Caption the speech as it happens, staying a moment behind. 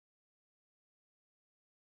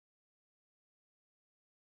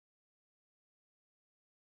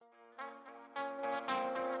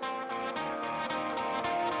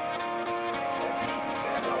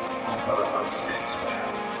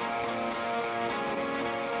six-pack.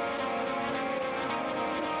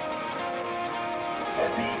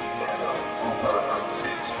 Heavy metal over a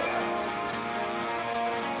six-pack.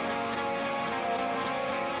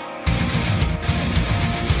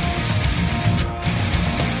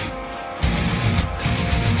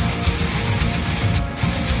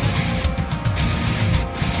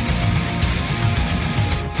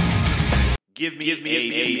 Give me a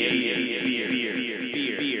beer.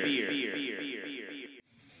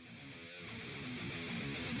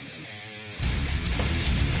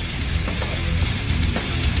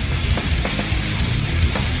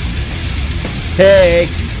 Hey,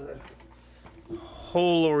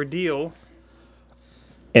 Whole ordeal.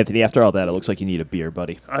 Anthony, after all that, it looks like you need a beer,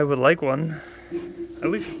 buddy. I would like one. At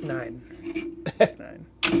least 9. Just 9.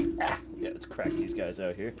 Yeah, let's crack these guys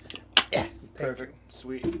out here. Perfect.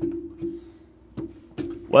 Sweet.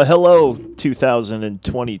 Well, hello,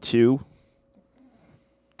 2022.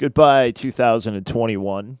 Goodbye,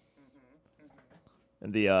 2021.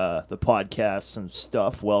 And the podcasts and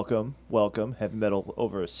stuff. Welcome. Heavy metal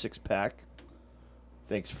over a six-pack.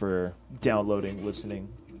 Thanks for downloading, listening,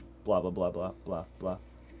 blah, blah, blah, blah, blah, blah.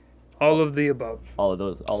 All of the above. All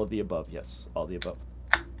of the above, yes. All the above.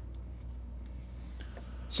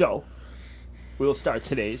 So, we will start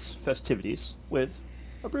today's festivities with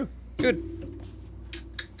a brew. Good.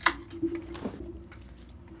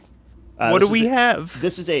 What What do we have?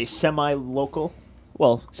 This is a semi-local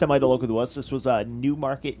to us. This was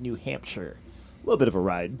Newmarket, New Hampshire. A little bit of a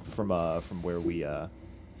ride from where we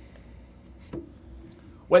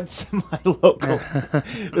went semi-local.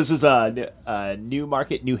 This is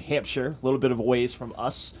Newmarket, New Hampshire. A little bit of a ways from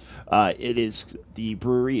us. The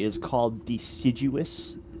brewery is called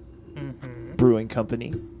Deciduous Brewing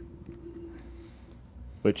Company.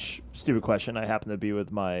 Which, stupid question, I happened to be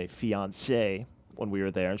with my fiancée when we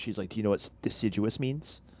were there, and she's like, "Do you know what deciduous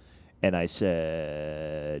means?" And I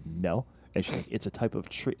said, "No." And she's like, "It's a type of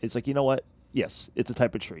tree." It's like, you know what? Yes, it's a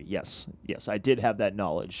type of tree. Yes, I did have that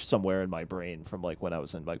knowledge somewhere in my brain from like when I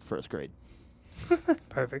was in like first grade.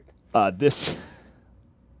 Perfect. This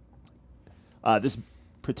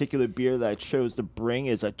particular beer that I chose to bring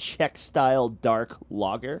is a Czech-style dark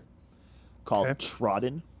lager called Okay.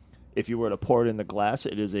 Trodden. If you were to pour it in the glass,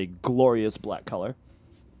 it is a glorious black color,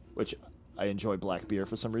 which I enjoy black beer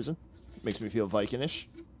for some reason. Makes me feel Viking-ish.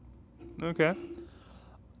 Okay.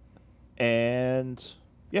 And,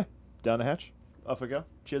 yeah, down the hatch. Off we go.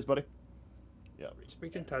 Cheers, buddy. Yeah, I'll reach. We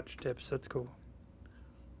can touch tips. That's cool.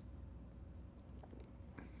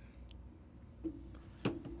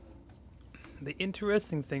 The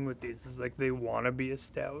interesting thing with these is like they want to be a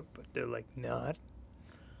stout, but they're like not.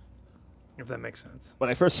 If that makes sense. When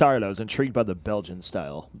I first saw it, I was intrigued by the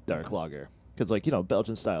Belgian-style dark lager. Because, like, you know,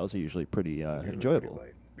 Belgian styles are usually pretty enjoyable.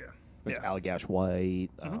 Yeah. Like Yeah. Allagash White,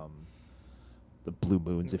 the Blue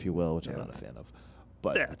Moons, if you will, which I'm Yeah. not a fan of.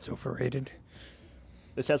 But That's overrated.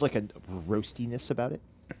 this has like a roastiness about it.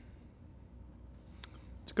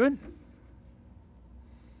 It's good.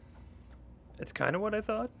 It's kind of what I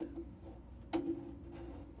thought.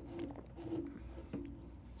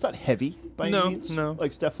 It's not heavy by No, any means. no. Like,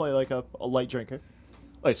 it's definitely like a light drinker.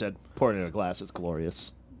 Like I said, poured in a glass, it's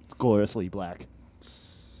glorious. It's gloriously black.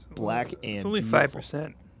 Black and It's only beautiful.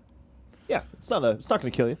 5%, Yeah, it's not going to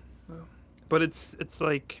kill you. but it's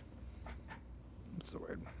like, what's the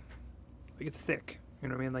word? Like it's thick. You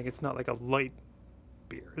know what I mean? Like it's not like a light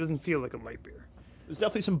beer. It doesn't feel like a light beer. There's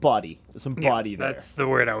definitely some body. There's some body there. That's the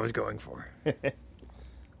word I was going for.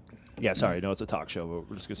 Yeah, sorry, no, it's a talk show, but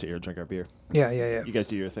we're just going to sit here and drink our beer. Yeah. You guys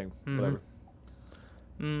do your thing. Whatever.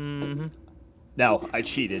 Mm-hmm. Now, I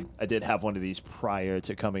cheated. I did have one of these prior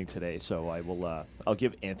to coming today, so I will. I'll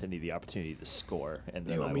give Anthony the opportunity to score, and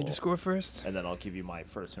then You want me to score first? and then I'll give you my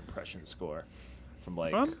first impression score from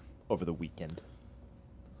Um, over the weekend.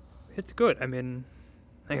 It's good. I mean,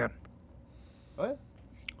 hang on. Oh yeah.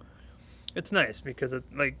 It's nice because it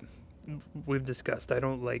like we've discussed. I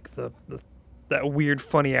don't like the that weird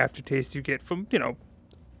funny aftertaste you get from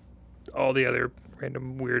all the other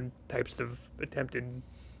random weird types of attempted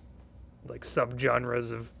like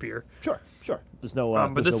subgenres of beer. Sure. There's no.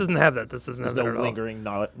 But there's this no, doesn't have that. This doesn't There's have that no at all. lingering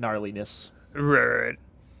gnarliness. Right.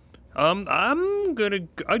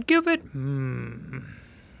 I'd give it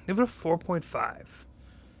give it a 4.5.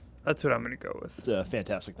 That's what I'm gonna go with. It's a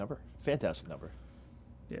fantastic number.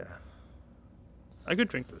 Yeah. I could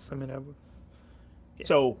drink this. I mean, I would. Yeah.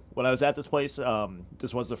 So when I was at this place,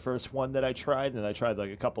 this was the first one that I tried, and I tried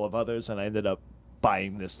like a couple of others, and I ended up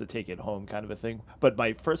buying this to take it home, kind of a thing. But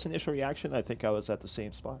my first initial reaction, I think I was at the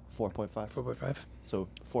same spot, 4.5. 4.5. So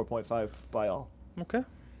 4.5 by all. Okay.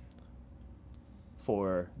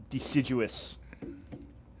 for deciduous.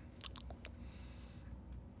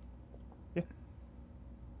 Yeah,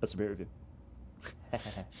 that's a beer review.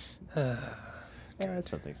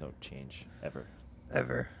 Some things don't change ever.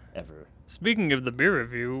 Ever. Ever. Speaking of the beer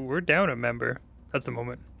review, we're down a member at the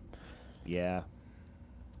moment. Yeah.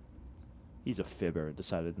 He's a fibber and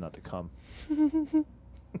decided not to come.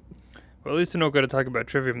 Well, at least we're not going to talk about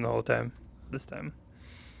Trivium the whole time. This time.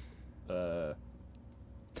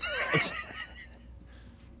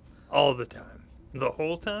 All the time. The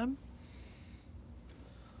whole time?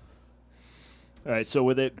 All right, so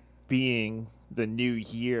with it being the new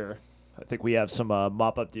year, I think we have some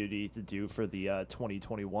mop-up duty to do for the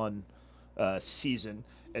 2021 season,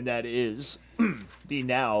 and that is the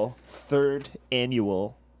now 3rd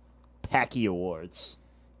annual Packy Awards.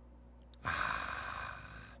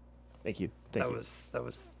 Thank you. Thank you. That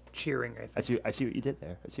was cheering, I think. I see what you did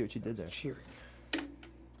there. Cheering.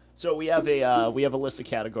 So we have a list of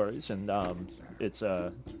categories, and it's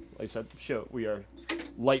like I said, we are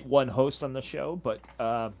light one host on the show, but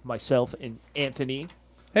myself and Anthony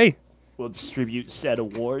Hey. will distribute said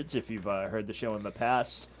awards. If you've heard the show in the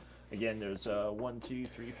past, again, there's 1, 2,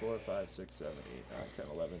 3, 4, 5, 6, 7, 8, 9,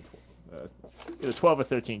 10, 11, 12. 12 or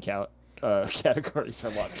 13 categories. I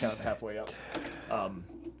lost count halfway up.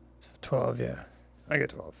 12, yeah. I get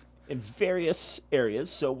 12. In various areas,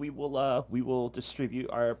 so we will distribute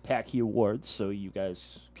our Packy Awards, so you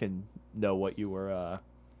guys can know what you were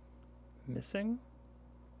Missing?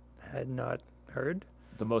 Had not heard?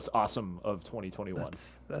 the most awesome of 2021.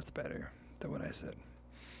 That's better than what I said.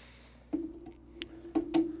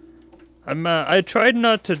 I tried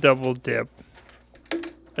not to double dip.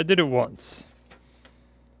 I did it once.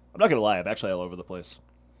 I'm not gonna lie, I'm actually all over the place.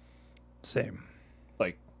 Same.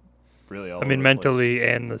 Like, really all I over mean, the mentally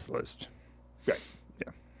and this list. place.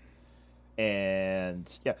 Right.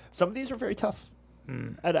 And yeah, some of these were very tough.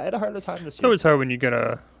 Mm. I had a harder time this It's year. always hard when you're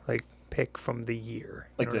gonna like pick from the year.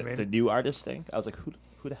 You Like know the, what I mean? the new artist thing. I was like, who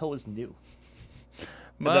the hell is new? And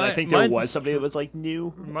My- then I think there mine's was a somebody that was like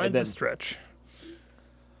new. Mine's and then a stretch.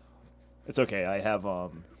 it's okay. I have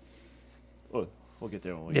we'll get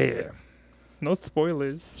there when we Yeah, get yeah. there. No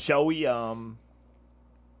spoilers. Shall we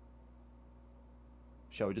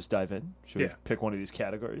just dive in? Should Yeah. we pick one of these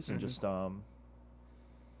categories and Mhm. just So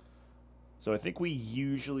I think we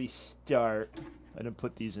usually start. I didn't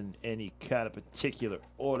put these in any kind of particular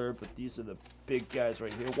order, but these are the big guys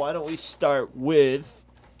right here. Why don't we start with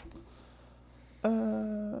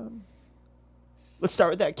let's start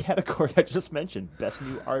with that category I just mentioned, Best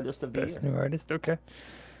New Artist of the Best Year. new artist. Okay.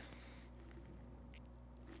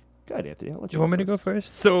 Go ahead, Anthony. I'll let Do you want me to go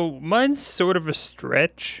first? So mine's sort of a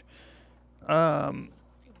stretch.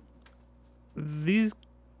 These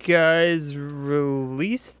guys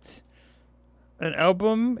released an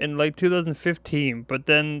album in like 2015, but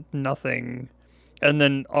then nothing. And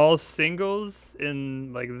then all singles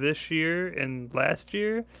in like this year and last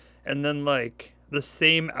year, and then like the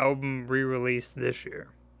same album re-released this year.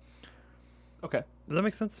 Okay. Does that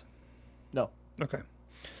make sense? No. Okay.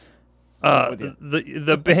 with you.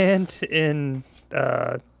 The band in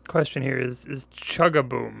question here is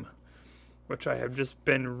Chugaboom, which I have just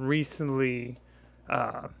been recently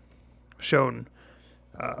shown.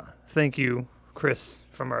 Thank you, Chris,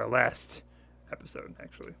 from our last episode,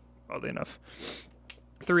 actually, oddly enough.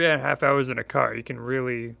 3.5 hours in a car, you can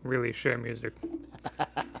really, really share music.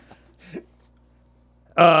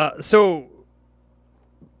 So,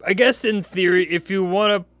 I guess in theory, if you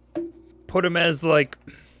want to put them as like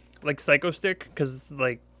Psycho Stick, because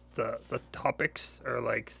like the topics are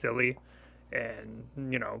like silly, and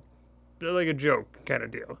you know they're like a joke kind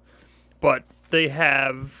of deal, but they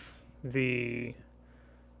have the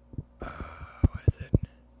what is it?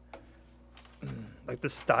 Like the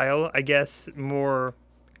style, I guess, more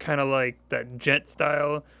kind of like that gent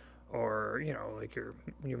style, or you know, like your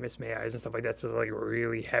Miss May Eyes and stuff like that. So they're like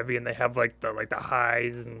really heavy, and they have like the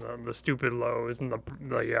highs and the stupid lows and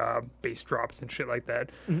the bass drops and shit like that.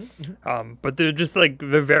 But they're just like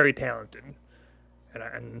they're very talented,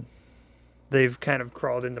 and they've kind of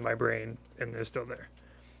crawled into my brain, and they're still there.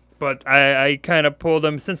 But I kind of pull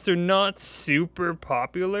them since they're not super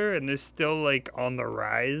popular and they're still like on the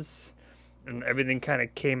rise, and everything kind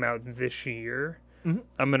of came out this year. I'm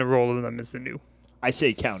gonna roll them as the new. I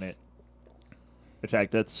say count it. In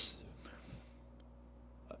fact, that's.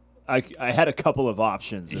 I had a couple of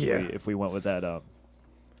options if we went with that,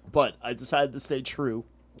 but I decided to stay true.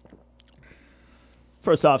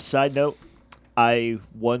 First off, side note, I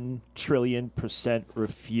 1,000,000,000%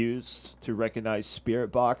 refused to recognize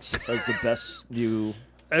Spirit Box as the best new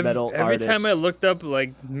metal Every artist. time I looked up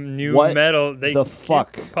like new What metal, they the keep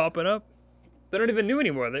fuck? popping up. They're not even new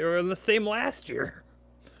anymore. They were the same last year.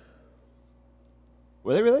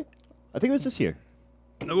 Were they really? I think it was this year.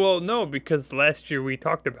 Well, no, because last year we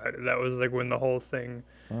talked about it. That was like when the whole thing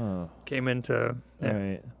Oh, came into. Yeah, all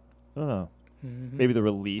right. I don't know. Mhm. Maybe the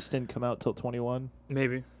release didn't come out till 21,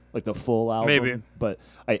 Maybe. like the full album. Maybe. But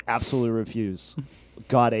I absolutely refuse.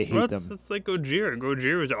 God, I hate Well, them. it's like Gojira.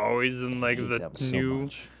 Gojira is always in like I hate the them so new.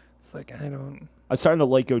 much. It's like I don't. I'm starting to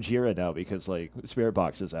like Gojira now because like Spirit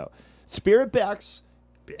Box is out. Spirit Box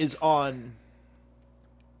is Yes. on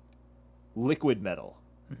Liquid Metal.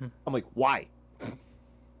 Mm-hmm. I'm like, why?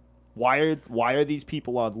 Why are these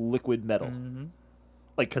people on Liquid Metal? Mm-hmm.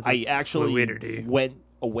 Like, 'Cause I it's actually fluidity. went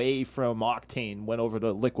away from Octane, went over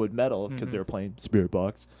to Liquid Metal because Mm-hmm. they were playing Spirit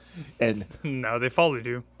Box, and No, they followed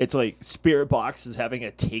you. it's like Spirit Box is having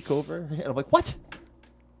a takeover, and I'm like, what?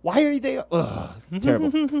 Why are they? Ugh, it's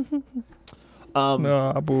terrible.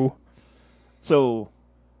 Boo. So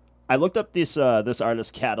I looked up this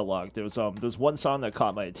artist catalog. There's one song that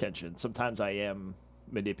caught my attention. Sometimes I am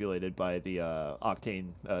manipulated by the Octane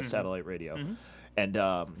satellite radio, and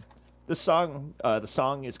the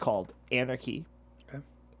song is called Anarchy Okay.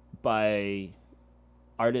 by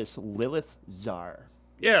artist Lilith Czar.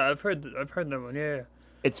 Yeah, I've heard that one. Yeah.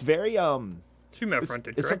 It's very It's female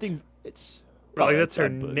fronted, it's correct? something. It's Well, like, it's- that's her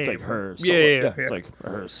It's like name. her. Yeah, Solo, yeah. It's like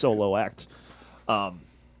her solo act.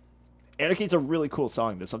 Anarchy's a really cool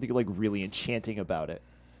song. There's something like really enchanting about it.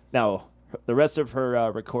 Now, the rest of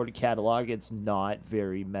her recorded catalog, it's not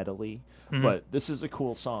very metally, Mm-hmm. but this is a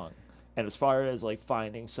cool song. And as far as like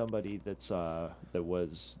finding somebody that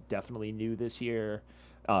was definitely new this year,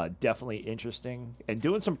 definitely interesting, and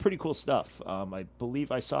doing some pretty cool stuff. I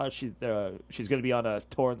believe I saw she's going to be on a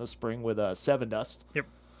tour in the spring with Seven Dust. Yep.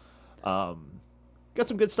 Got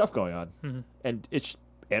some good stuff going on, Mhm. and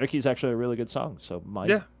Anarchy is actually a really good song. So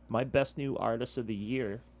Yeah. my best new artist of the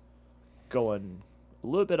year, going a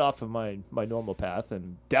little bit off of my normal path,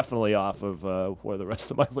 and definitely off of where the rest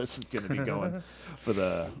of my list is going to be going for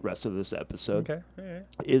the rest of this episode, Okay. All right.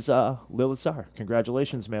 is Lil Czar.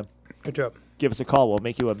 Congratulations, man. Good job. Give us a call. We'll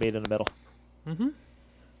make you a Made in the Metal.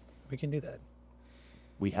 We can do that.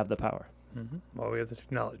 We have the power. Well, we have the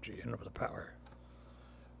technology and the power.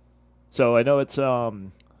 So I know it's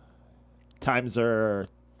times are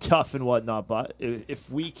tough and whatnot, but if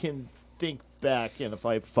we can think back, and if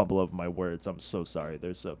I fumble over my words, I'm so sorry.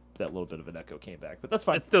 There's that little bit of an echo came back, but that's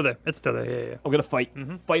fine. It's still there. It's still there. Yeah, yeah. I'm gonna fight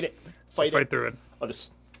it, So fight fight it. through it. I'll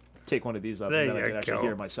just take one of these up, There and then I you can actually go.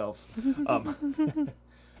 hear myself.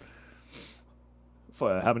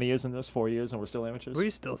 For how many years in this? 4 years, and we're still amateurs. We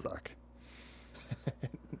still suck.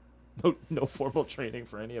 No formal training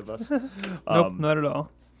for any of us. Nope, not at all.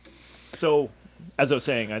 So, as I was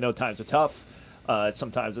saying, I know times are tough.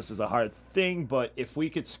 Sometimes this is a hard thing, but if we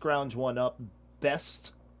could scrounge one up,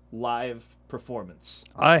 best live performance.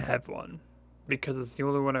 I have one because it's the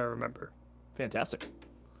only one I remember, Fantastic.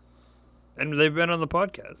 and they've been on the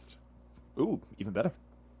podcast, Ooh, even better.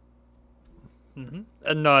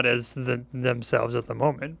 and not as themselves at the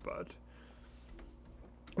moment, but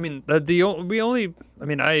I mean,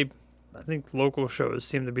 I think local shows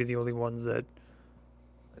seem to be the only ones that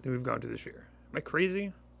I think we've gone to this year. Am I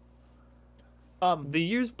crazy? The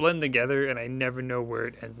years blend together, and I never know where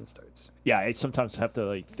it ends and starts. Yeah, I sometimes have to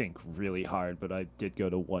like think really hard, but I did go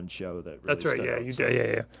to one show that really That's right. stood Yeah, out, you so-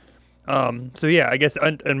 did. Yeah. So yeah, I guess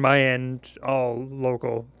on my end, all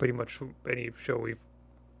local, pretty much any show we've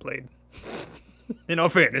played. In all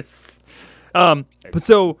fairness, but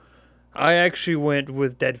so I actually went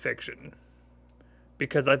with Dead Fiction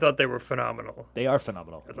because I thought they were phenomenal. They are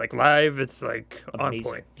phenomenal. It's like live, it's like Amazing.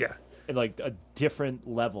 on point. Yeah. And like a different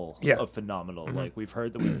level Yeah. of phenomenal. Like we've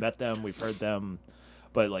met them, we've heard them,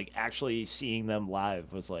 but like actually seeing them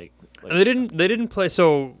live was like And they didn't play.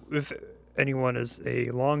 So if anyone is a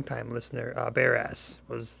longtime listener, Bare Ass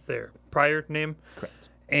was their prior name. correct.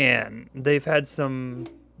 And they've had some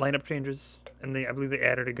lineup changes, and I believe they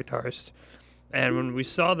added a guitarist. And when we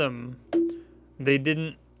saw them, they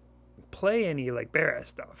didn't play any like Bare Ass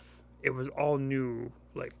stuff. It was all new,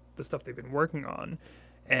 like the stuff they've been working on.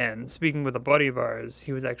 And speaking with a buddy of ours,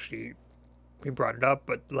 he brought it up,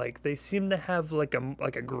 but like they seem to have like a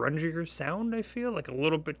grungier sound. I feel like a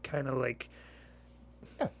little bit kind of like,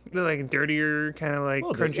 they're like dirtier, kind of like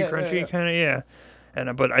Little bit, yeah, crunchy, kind of yeah.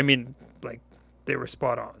 And but I mean, like they were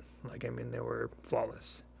spot on. Like I mean, they were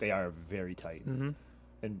flawless. They are very tight.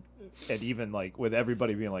 And even like with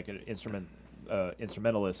everybody being like an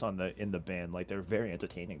instrumentalist in the band, like they're very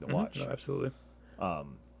entertaining to watch. No, absolutely.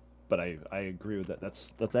 But I agree with that.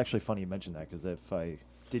 That's actually funny you mentioned that, because if I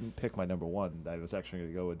didn't pick my number one, I was actually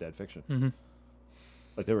going to go with Dead Fiction.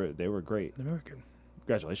 Like they were great. They were good.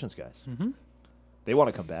 Congratulations, guys. They want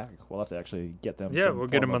to come back. We'll have to actually get them. Yeah, some we'll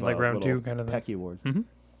get form them on of like a round little 2 kind of thing. Pecky award. Mhm.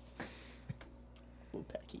 Little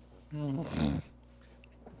Pecky.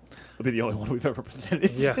 It'll be the only one we've ever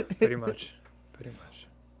presented. Yeah, pretty much. Pretty much.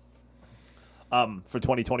 For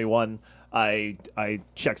 2021, I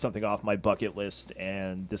checked something off my bucket list,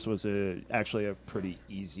 and this was actually a pretty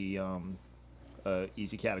easy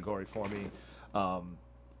easy category for me.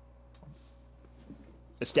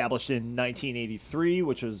 Established in 1983,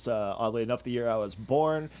 which was oddly enough the year I was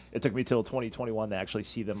born. It took me till 2021 to actually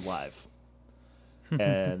see them live,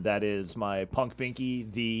 and that is my punk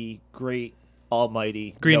binky, the great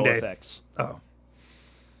almighty Green Day. NoFX, Oh.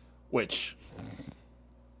 which,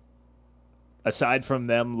 aside from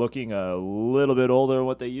them looking a little bit older than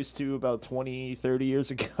what they used to about 20, 30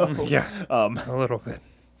 years ago, Yeah. A little bit.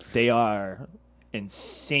 they are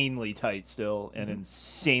insanely tight still and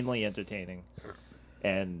insanely entertaining.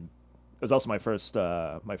 And it was also my first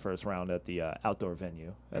round at the outdoor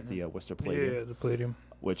venue at the Worcester Palladium, Yeah, the Palladium.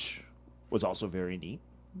 which was also very neat,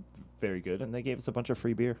 very good. And they gave us a bunch of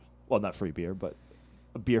free beer. Well, not free beer, but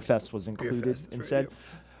a beer fest was included fest, that's right, instead. yep.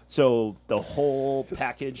 So the whole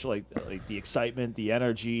package, like the excitement, the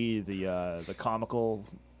energy, the comical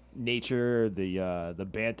nature, the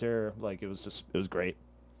banter, like it was great.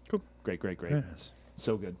 Cool. Great. Very nice.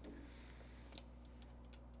 So good.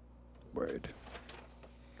 Word.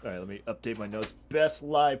 All right, let me update my notes. Best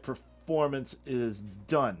live performance is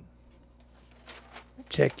done.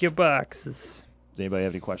 Check your boxes. Does anybody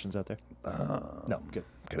have any questions out there? Uh, No, good.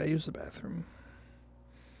 Could I use the bathroom?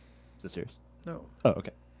 Is this serious? No. Oh,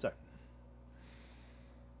 okay. Sorry.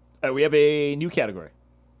 All right, we have a new category.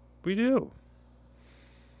 We do.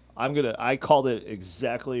 I called it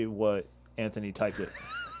exactly what Anthony typed it.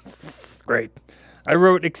 Great. I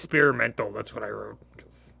wrote experimental. That's what I wrote.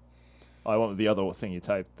 'Cause I went with the other thing you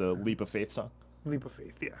typed, the Leap of Faith song. leap of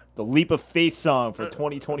faith, yeah. The Leap of Faith song for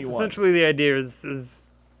 2021. Essentially, the idea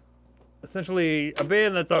is essentially a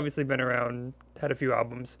band that's obviously been around, had a few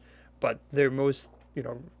albums, but their most,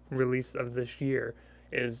 release of this year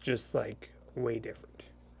is just like way different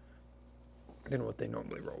than what they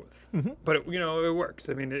normally roll with. But it works.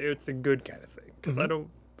 I mean, it's a good kind of thing because I don't,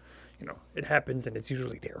 it happens and it's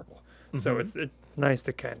usually terrible. So it's nice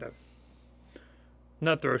to kind of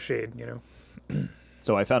not throw shade,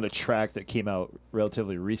 So I found a track that came out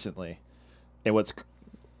relatively recently, and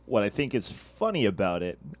what I think is funny about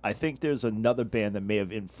it, I think there's another band that may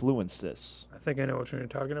have influenced this. I think I know what you're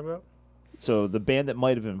talking about. So the band that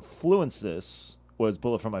might have influenced this was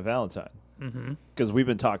Bullet for My Valentine, because we've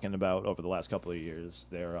been talking about over the last couple of years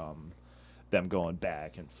them going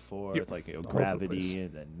back and forth, Yep. like All over the place. Gravity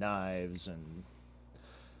and then Knives and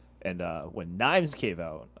when Knives came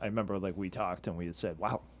out, I remember like we talked and we had said,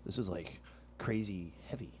 "Wow, this is like crazy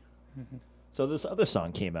heavy." So this other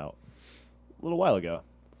song came out a little while ago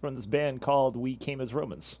from this band called We Came as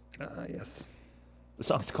Romans. Yes. The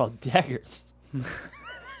song's called Daggers.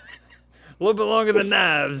 A little bit longer than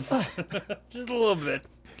Knives. Just a little bit.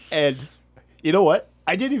 And you know what?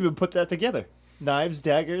 I didn't even put that together. Knives,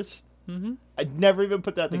 Daggers. I'd never even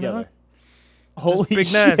put that together. Holy big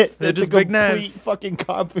shit. knives. They're It's just a big complete knives. fucking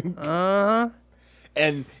comic. Uh-huh.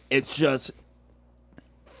 And it's just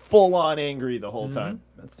full on angry the whole time.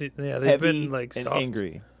 They've Heavy been like and soft.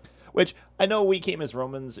 angry. Which I know We Came as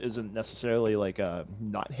Romans isn't necessarily like a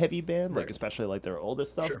not heavy band, like Right. especially like their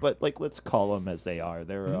oldest stuff, Sure. but like let's call them as they are.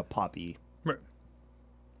 They're a poppy, Right.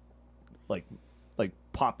 like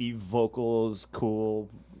poppy vocals, cool,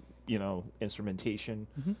 instrumentation.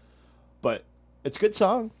 But it's a good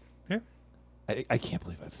song. Yeah. I can't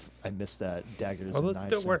believe I missed that Daggers. Well, and it Knives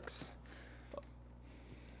still song. works.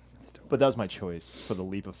 But that was my choice for the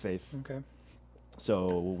Leap of Faith. Okay.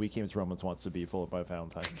 So We Came as Romans wants to be Full of My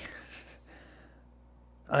Valentine.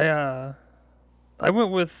 I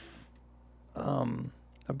went with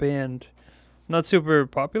a band not super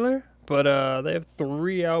popular, but they have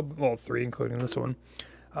 3 albums, well, 3 including this one.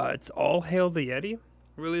 It's All Hail the Yeti,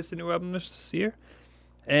 released a new album this year,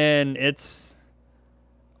 and it's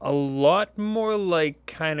a lot more like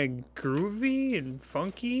kind of groovy and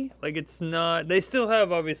funky. Like it's not, they still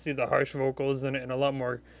have obviously the harsh vocals in it and a lot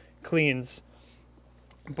more cleans,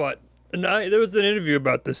 but there was an interview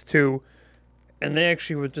about this too. And they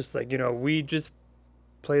actually were just like, we just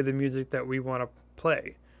play the music that we want to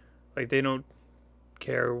play. Like, they don't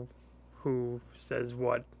care who says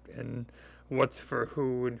what and what's for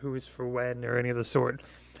who and who's for when or any of the sort.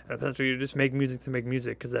 And essentially, you just make music to make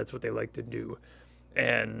music because that's what they like to do.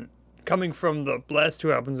 And coming from the last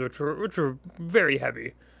 2 albums, which were very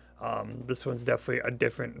heavy, this one's definitely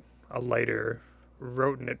a lighter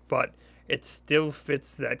rote in it, but it still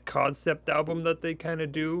fits that concept album that they kind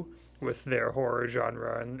of do with their horror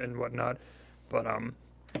genre and whatnot. But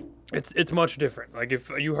it's much different. Like if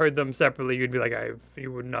you heard them separately, you'd be like,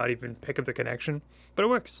 you would not even pick up the connection. But it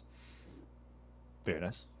works. Very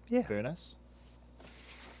nice. Yeah. Very nice.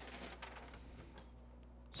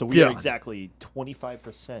 So we are Yeah. exactly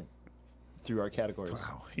 25% through our categories.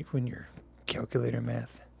 Wow, you and your calculator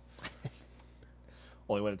math.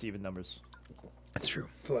 Only when it's even numbers. That's true.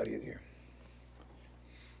 It's a lot easier.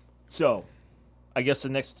 So, I guess the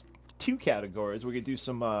next two categories we're gonna do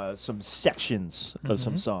some sections of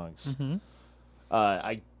some songs.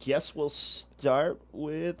 I guess we'll start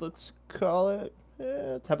with, let's call it.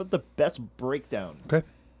 How about the best breakdown Okay.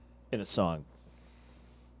 in a song?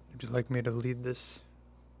 Would you like me to lead this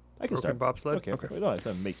I can broken start. bobsled? Okay. We don't have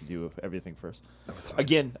to make you do everything first. No, it's fine.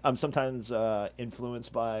 Again, I'm sometimes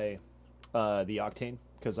influenced by the Octane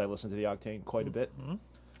because I listen to the Octane quite a bit,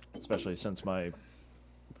 especially since my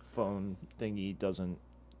phone thingy doesn't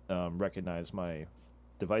recognize my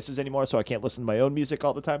devices anymore, so I can't listen to my own music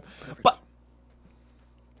all the time. Perfect. But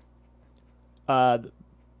the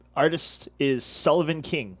artist is Sullivan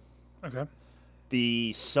King. Okay.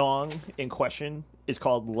 The song in question is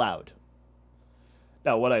called Loud.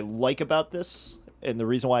 Now, what I like about this, and the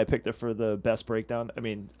reason why I picked it for the best breakdown, I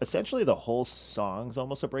mean, essentially the whole song's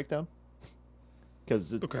almost a breakdown.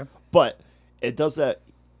 Okay. But it does that.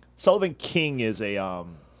 Sullivan King is a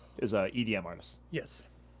EDM artist, Yes.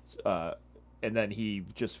 and then he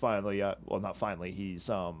just finally, well, not finally, he's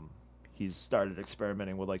started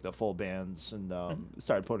experimenting with like the full bands and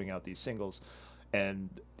started putting out these singles, and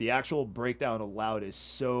the actual breakdown of Loud is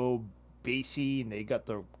so bassy, and they got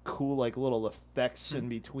the cool like little effects in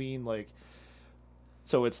between, like,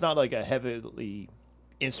 so it's not like a heavily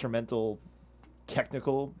instrumental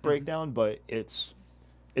technical breakdown, but it's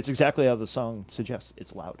exactly how the song suggests.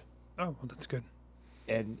 It's loud, Oh, well, that's good.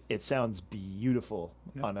 and it sounds beautiful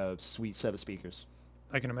Yeah. on a sweet set of speakers.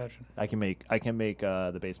 I can imagine. I can make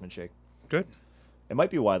the basement shake. Good. It might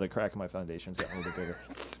be why the crack in my foundation's gotten a little bit bigger.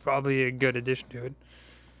 It's probably a good addition to it.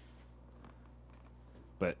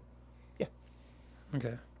 But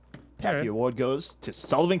Okay. half Alright. the award goes to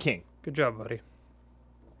Sullivan King. Good job, buddy.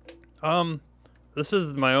 This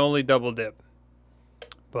is my only double dip,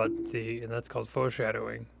 and that's called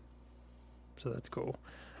foreshadowing. So that's cool.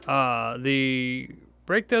 The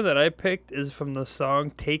breakdown that I picked is from the song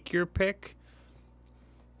 "Take Your Pick"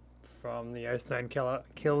 from the Ice Nine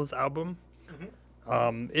Kills album.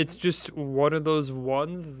 It's just one of those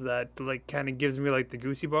ones that like kind of gives me like the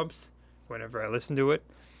goosey bumps whenever I listen to it.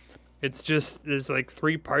 It's just there's like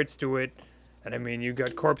 3 parts to it. And I mean, you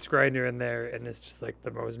got Corpse Grinder in there, and it's just like the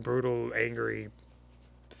most brutal, angry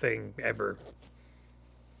thing ever.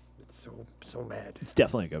 It's so mad. It's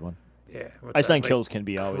definitely a good one. Yeah. with Ice that, Nine like, Kills can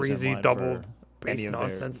be always crazy in line double for bass any of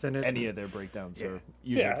nonsense in it. Any of their breakdowns Yeah. are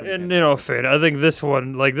usually Yeah, pretty and fantastic. fair. I think this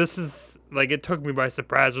one, like this is like it took me by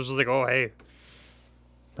surprise. It was just like, oh hey,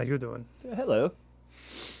 how you doing? Hello,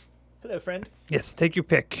 friend. Yes, take your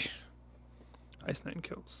pick. Ice Nine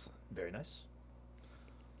Kills. Very nice.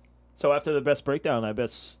 So after the best breakdown, I bet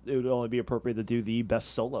it would only be appropriate to do the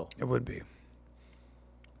best solo. It would be.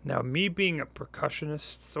 Now, me being a percussionist,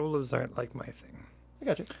 solos aren't like my thing. I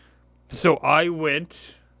got you. So I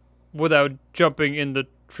went without jumping in the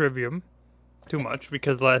trivium too much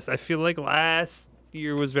because I feel like last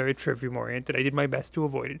year was very trivium oriented. I did my best to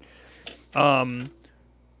avoid it.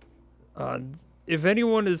 If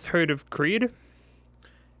anyone has heard of Creed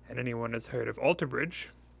and anyone has heard of Alter Bridge,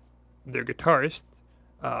 their guitarist,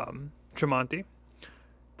 Tremonti,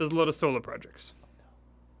 does a lot of solo projects.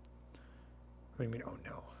 What do you mean, oh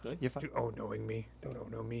no? You're fine. You oh-knowing me. Don't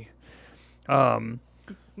oh-know me.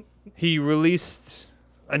 He released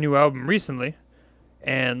a new album recently,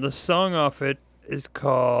 and the song off it is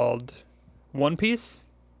called One Piece,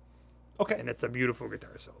 Okay. and it's a beautiful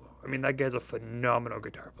guitar solo. I mean, that guy's a phenomenal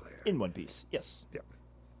guitar player. In One Piece, yes.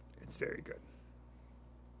 It's very good.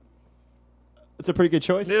 It's a pretty good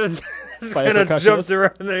choice. It was By a kind of jumped percussionist?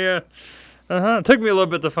 around there. It took me a little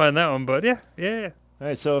bit to find that one, but yeah. All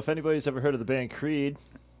right, so if anybody's ever heard of the band Creed,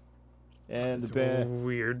 and It's the band,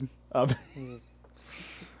 weird.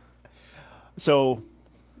 so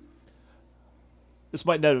this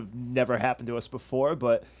might not have never happened to us before,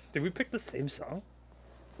 but Did we pick the same song?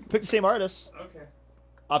 pick the same artist Okay.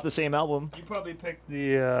 off the same album. You probably picked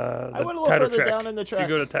the I went a little title further track. down in the Did you track.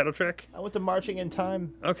 go to title track? I went to Marching in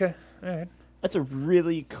Time. Okay. All right. That's a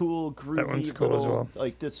really cool, groovy. That one's cool as little- well.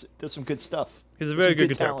 Like this, there's some good stuff. He's a There's very some good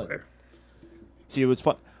guitar talent. player. See, it was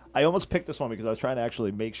fun. I almost picked this one because I was trying to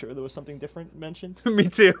actually make sure there was something different mentioned. Me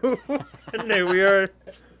too. And there we are.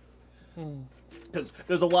 Because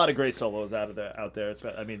there's a lot of great solos out there.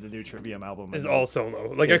 I mean, the new Trivium album Is I know- all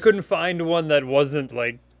solo. Like I Yes. couldn't find one that wasn't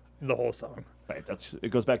like the whole song. Right, it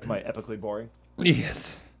goes back to my epically boring.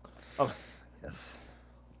 Yes. Oh, Yes.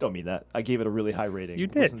 don't mean that. I gave it a really high rating. You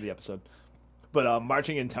Listen did. to the episode. But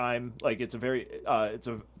Marching in Time, like it's a very it's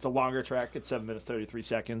a longer track. It's 7 minutes 33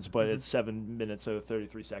 seconds, but it's 7 minutes or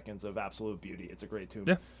 33 seconds of absolute beauty. It's a great tune.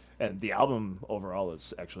 Yeah. And the album overall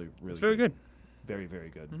is actually really It's very good. Very, very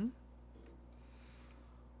good. Mhm.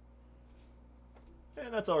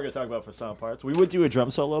 And that's all we're gonna talk about for sound parts. We would do a drum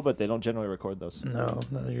solo, but they don't generally record those. No,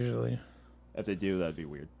 not usually. If they do, that'd be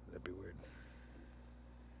weird. That'd be weird.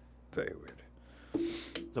 Very weird.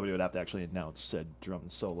 Somebody would have to actually announce said drum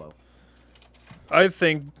solo. I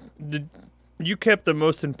think you kept the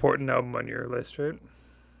most important album on your list, right?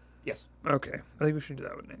 Yes. Okay. I think we should do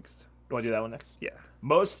that one next. You want to do that one next? Yeah.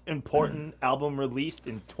 Most important album released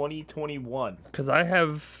in 2021. Because I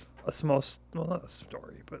have a small, well, not a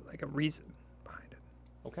story, but like a reason behind it.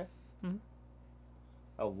 Okay. Mhm.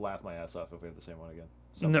 I'll laugh my ass off if we have the same one again.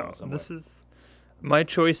 No, this is my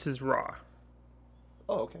choice is Raw.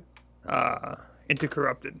 Oh, okay.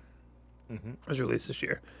 Intercorrupted Mm-hmm. was released this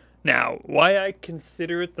year. Now, why I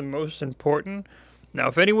consider it the most important? Now,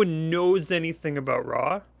 if anyone knows anything about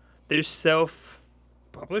Raw, they're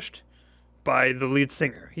self-published by the lead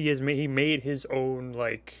singer. He made his own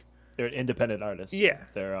like, They're an independent artist. Yeah.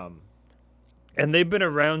 They're and they've been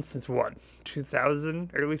around since what?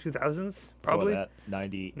 2000, early 2000s, probably. That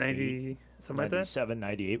 90, 90, something like that. 97,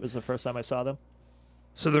 98 was the first time I saw them.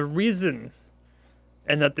 So the reason,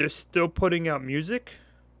 and that they're still putting out music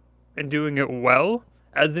and doing it well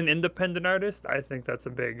as an independent artist, I think that's a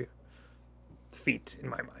big feat in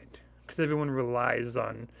my mind. Because everyone relies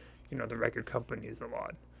on, the record companies a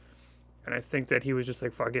lot. And I think that he was just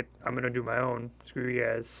like, fuck it, I'm going to do my own. Screw you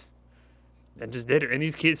guys. And just did it. And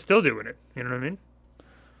these kids still doing it. You know what I mean?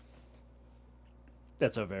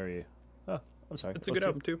 That's a very... Oh, I'm sorry. It's a good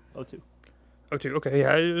album, too. O2. Oh, too. Okay,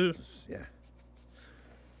 yeah.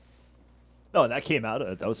 Oh, and that came out.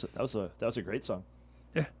 That was a great song.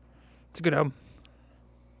 It's a good album.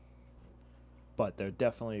 But they're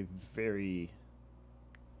definitely very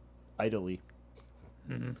idly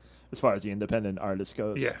Mhm. as far as the independent artist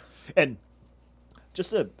goes. Yeah. And just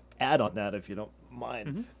to add on that, if you don't mind,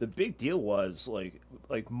 Mhm. the big deal was like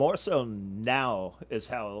more so now is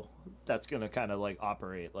how that's gonna kind of like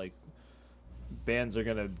operate. Like bands are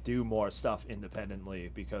gonna do more stuff independently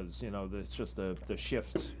because it's just the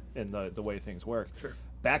shift in the way things work. Sure.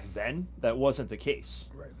 Back then, that wasn't the case.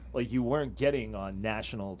 Right. Like you weren't getting on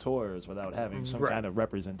national tours without having some Right. kind of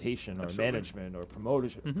representation or Absolutely. management or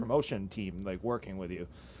promotion team like working with you,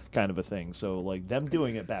 kind of a thing. So like them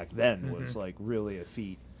doing it back then was like really a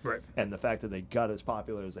feat. Right. And the fact that they got as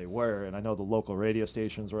popular as they were, and I know the local radio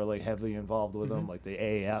stations were like heavily involved with them, like the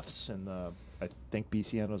AAFs and I think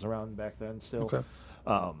BCN was around back then still. Okay.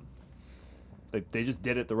 Like they just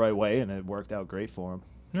did it the right way, and it worked out great for them.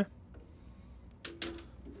 Yeah.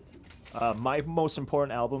 My most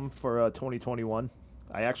important album for 2021,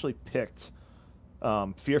 I actually picked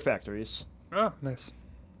Fear Factory's Oh, nice.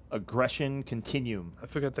 Aggression Continuum. I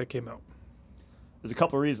forgot that came out There's a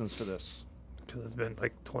couple reasons for this. because it's been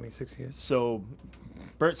like 26 years. So,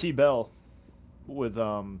 Bert C. Bell, with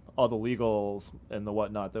all the legals and the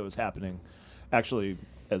whatnot that was happening, actually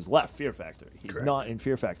has left Fear Factory. He's Correct. not in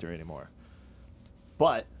Fear Factory anymore.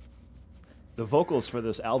 But the vocals for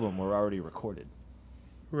this album were already recorded.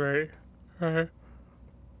 Right. Right.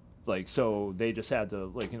 Like, so they just had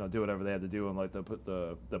to do whatever they had to do and like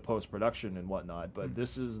the post production and whatnot. But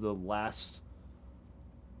this is the last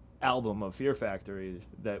album of Fear Factory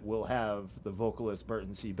that will have the vocalist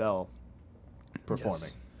Burton C. Bell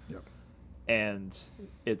performing. Yep. And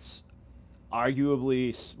it's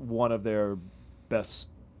arguably one of their best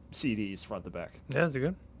CDs front to back. Yeah, is it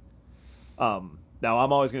good? Now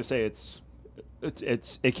I'm always going to say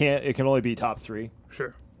it can only be top 3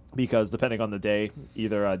 Sure. because depending on the day,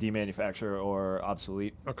 either Demanufacture or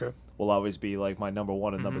Obsolete Okay. will always be like my number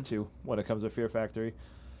 1 and number 2 when it comes to Fear Factory.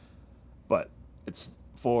 But it's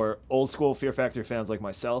for old school Fear Factory fans like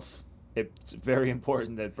myself. It's very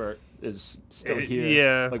important that Bert is still here.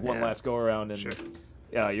 yeah, Like one yeah. last go around, and Sure.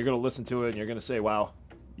 yeah, you're gonna listen to it and you're gonna say, "Wow,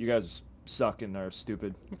 you guys suck and are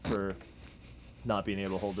stupid for not being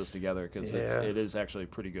able to hold this together," because Yeah. it is actually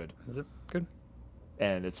pretty good. Is it good?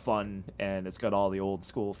 And it's fun, and it's got all the old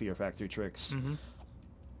school Fear Factory tricks, Mm-hmm.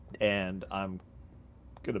 and I'm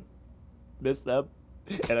gonna miss them,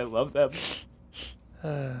 and I love them.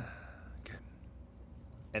 Good.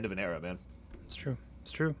 End of an era, man. It's true.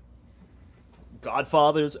 It's true.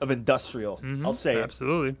 godfathers of industrial. I'll say it.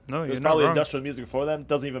 Absolutely. No, There's you're not probably wrong. industrial music before them.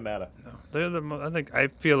 Doesn't even matter. No, they're the. I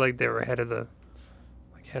feel like they were ahead of the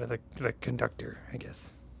conductor, I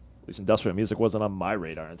guess. At least industrial music wasn't on my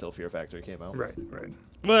radar until Fear Factory came out. Right.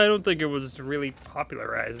 Well, I don't think it was really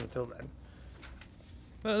popularized until then.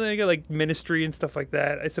 Well, then you got like Ministry and stuff like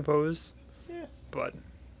that, I suppose. Yeah. But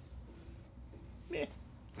Meh.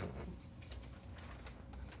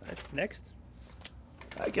 next,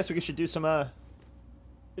 I guess we should do some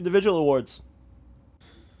individual awards.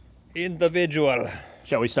 individual.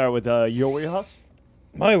 Shall we start with your wheelhouse?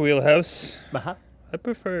 My wheelhouse. Uh-huh. I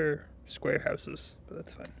prefer square houses, but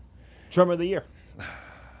that's fine. Drummer of the year.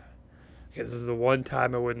 Okay, this is the one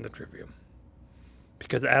time I win the Trivium.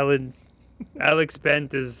 Because Alex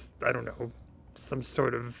Bent is, I don't know, some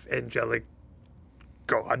sort of angelic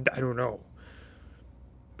god. I don't know.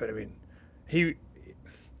 But I mean,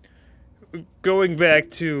 going back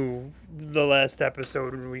to the last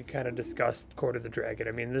episode when we kind of discussed Court of the Dragon,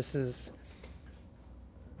 I mean, that's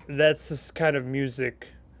this kind of music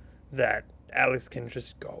that Alex can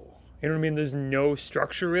just go. You know what I mean? There's no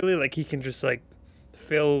structure really. Like, he can just, like,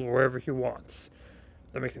 fill wherever he wants.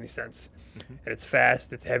 If that makes any sense. And it's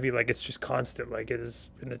fast, it's heavy, like, it's just constant. Like, it is,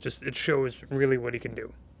 and it shows really what he can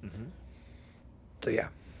do. So, yeah.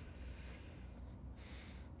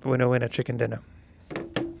 Winner, chicken dinner.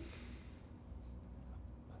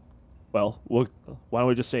 Well, why don't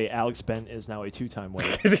we just say Alex Bent is now a 2-time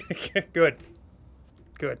winner. Good.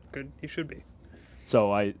 He should be.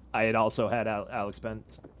 So I had also had Alex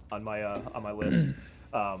Bent on my list,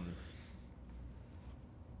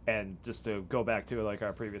 and just to go back to like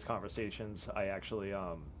our previous conversations, I actually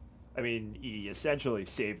I mean, he essentially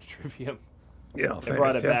saved Trivium. Yeah, and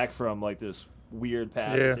brought it back from like this weird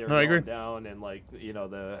path Yeah, that they were no, I going agree. down, and like, you know,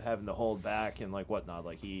 the having to hold back and like whatnot.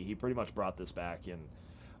 Like he pretty much brought this back, and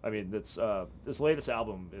I mean this latest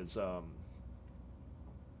album is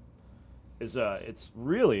it's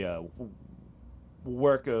really a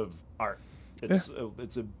work of art.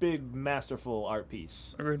 It's a big masterful art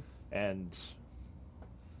piece, Agreed. and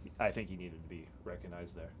I think he needed to be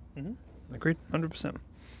recognized there. Agreed. 100%.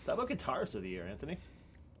 How about guitarist of the year, Anthony?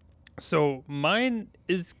 So mine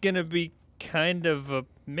is gonna be kind of a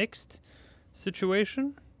mixed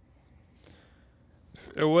situation.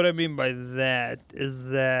 And what I mean by that is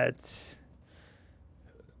that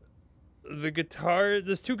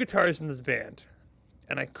there's two guitars in this band,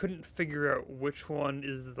 and I couldn't figure out which one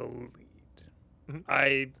is the lead.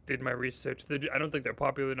 I did my research. I don't think they're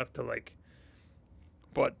popular enough to like,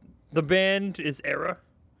 but the band is Era.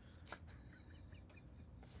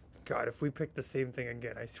 God, if we pick the same thing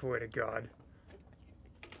again, I swear to God.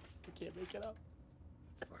 I can't make it up.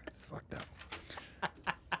 Fuck, it's fucked up.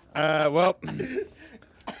 Well,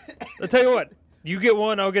 I'll tell you what. You get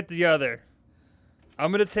one, I'll get the other.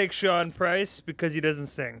 I'm going to take Sean Price because he doesn't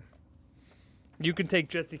sing. You can take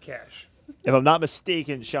Jesse Cash. If I'm not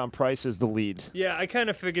mistaken, Sean Price is the lead. Yeah, I kind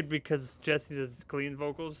of figured because Jesse does clean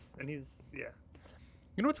vocals, and yeah.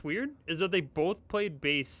 You know what's weird? Is that they both played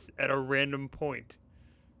bass at a random point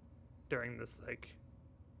during this, like,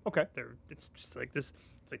 Okay. it's just like this,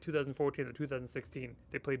 it's like 2014 or 2016,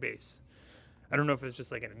 they play bass. I don't know if it's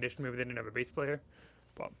just like an addition, maybe they didn't have a bass player,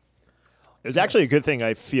 but It was actually a good thing,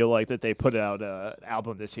 I feel like, that they put out an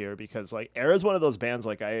album this year, because like Era's one of those bands,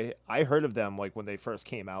 like I heard of them like when they first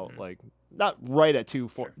came out, like not right at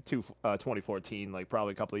 2014, like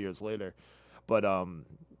probably a couple of years later, but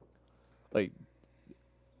like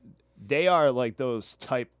they are like those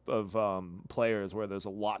type of players where there's a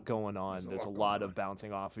lot going on. There's a lot of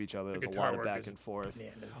bouncing off of each other. There's a guitar lot of work back is and forth.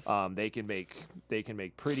 bananas. They can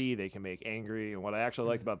make pretty. They can make angry. And what I actually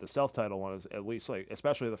liked about the self-titled one is at least like,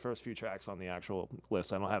 especially the first few tracks on the actual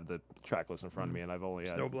list. I don't have the track list in front of me, and I've only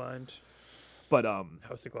had. Snowblind, But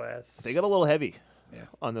House of Glass. they got a little heavy. Yeah.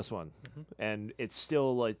 On this one, and it's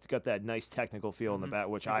still like it's got that nice technical feel in the back,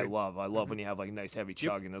 which I Agreed. love. I love when you have like nice heavy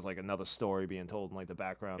chug and there's like another story being told in like the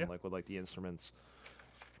background, Yeah. like with like the instruments.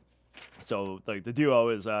 So like the duo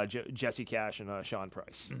is Jesse Cash and Sean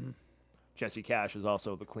Price. Jesse Cash is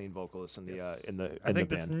also the clean vocalist in the Yes. in the I think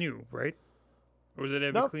the that's band. new, right? Or did they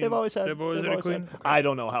have No, a clean? they've always had. They've always they've had a always clean. had- I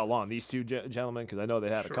don't know how long these two gentlemen, because I know they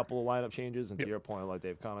had Sure. a couple of lineup changes, and to Yep. your point, like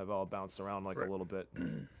they've kind of all bounced around like Right. a little bit.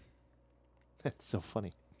 It's so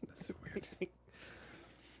funny. That's so weird. You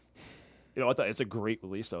know, I thought it's a great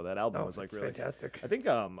release though. That album Oh, was like it's really. fantastic. I think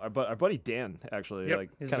our buddy Dan actually Yep, like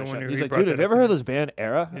he's kind the of one who he's he like, brought dude, that have you up ever to heard me." this band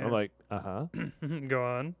Era? And Yeah. I'm like, uh-huh. Go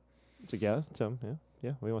on. It's like, yeah, Tim,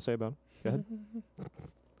 yeah. What do you want to say about him? Go ahead.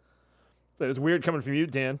 So it was weird coming from you,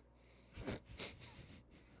 Dan.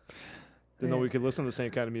 Didn't know we could listen to the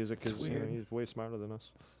same kind of music It's because weird. he's way smarter than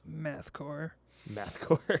us. Mathcore.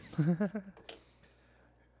 Mathcore.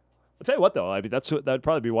 I'll tell you what, though. I mean, that'd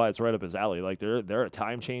probably be why it's right up his alley. Like there are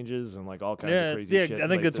time changes and like all kinds of crazy yeah, shit. I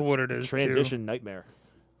think like, that's what it is, too. Transition nightmare.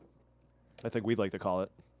 I think we'd like to call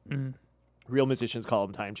it. Mhm. Real musicians call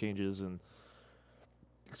them time changes, and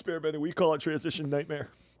experimenting we call it transition nightmare.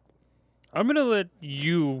 I'm gonna let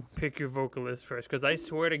you pick your vocalist first, because I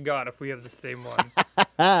swear to God, if we have the same one,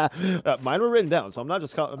 Mine were written down, so I'm not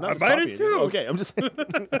just. I'm not just mine is copying it. too. Okay, I'm just.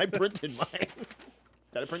 I printed mine.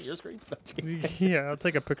 Did I print your screen? No, just kidding. yeah, I'll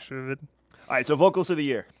take a picture of it. All right, so vocals of the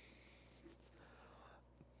year.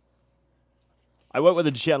 I went with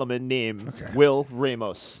a gentleman named Will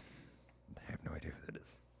Ramos. I have no idea who that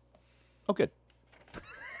is. Oh, good.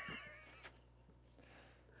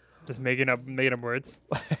 Just making up words.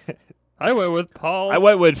 I went with Paul. I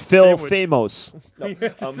went with Phil Sandwich. Famos.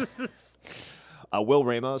 Yes. Will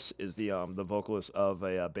Ramos is the vocalist of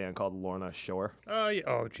a band called Lorna Shore, Oh, yeah.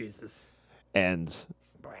 Oh, Jesus. and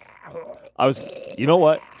I was, you know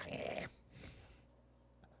what?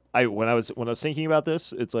 When I was thinking about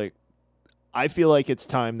this, it's like I feel like it's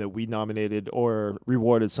time that we nominated or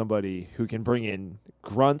rewarded somebody who can bring in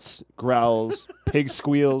grunts, growls, pig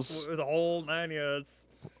squeals With the whole 9 yards.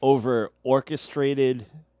 over orchestrated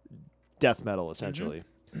death metal, essentially.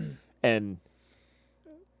 And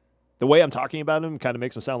the way I'm talking about him kind of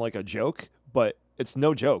makes him sound like a joke, but it's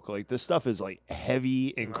no joke. Like this stuff is like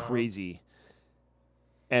heavy and crazy.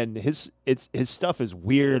 And his stuff is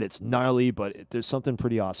weird, it's gnarly, but there's something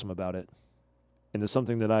pretty awesome about it. And there's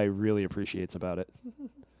something that I really appreciate about it.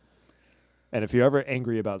 And if you're ever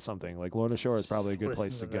angry about something, like Lorna Shore is probably a good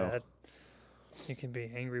place to go. That. You can be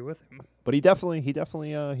angry with him. But he definitely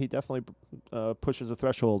pushes the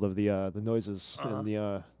threshold of the noises and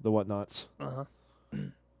the whatnots.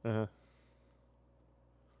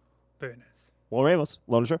 Very nice. Well, Ramos,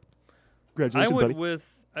 Lorna Shore. I Congratulations, went buddy.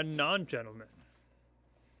 with a non-gentleman.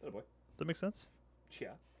 Oh boy. Does that make sense?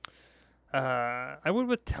 Yeah. I went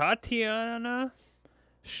with Tatiana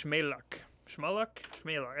Schmeluk.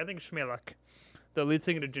 Schmeluk? I think Schmeluk. The lead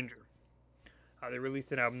singer to Ginger. They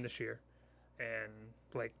released an album this year. And,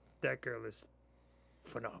 like, that girl is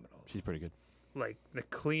phenomenal. She's pretty good. Like, the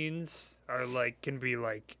cleans are, like, can be,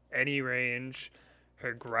 like, any range.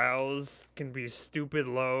 Her growls can be stupid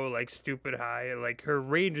low, like, stupid high. Like, her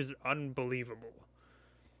range is unbelievable.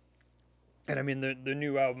 And, I mean, the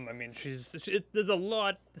new album, I mean, there's a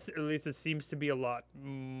lot, at least it seems to be a lot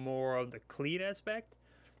more of the clean aspect.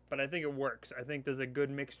 But I think it works. I think there's a good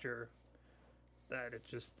mixture that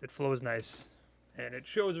it flows nice. And it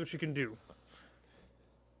shows what you can do.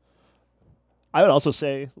 I would also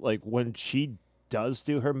say, like, when she does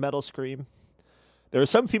do her metal scream, there are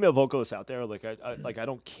some female vocalists out there, like I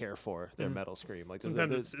don't care for their metal scream. Like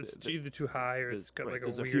Sometimes it's either too high or it's got, like, a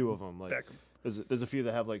there's weird a few of them. Like back. there's a few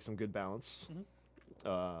that have like some good balance.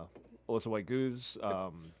 Alyssa White Goose.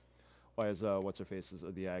 Why is what's her face is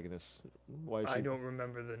the agonist? Why is she? I don't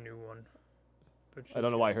remember the new one. But I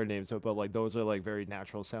don't know why her name's but like those are like very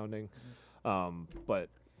natural sounding. But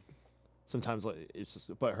sometimes like it's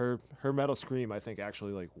just but her metal scream I think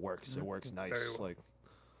actually like works. It works nice. Very well. Like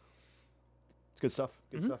it's good stuff.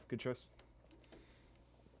 Good stuff. Good choice.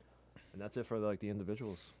 And that's it for like the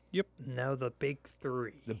individuals. Yep. Now the big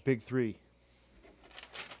three. The big three.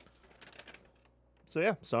 So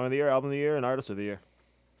yeah, song of the year, album of the year, and artist of the year.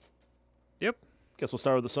 Yep. Guess we'll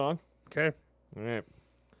start with the song. Okay. All right.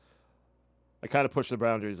 I kind of pushed the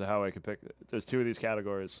boundaries of how I could pick. There's two of these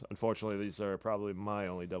categories. Unfortunately, these are probably my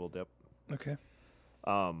only double dip. Okay.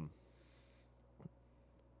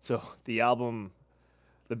 So the album,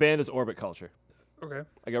 the band is Orbit Culture. Okay.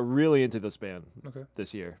 I got really into this band Okay.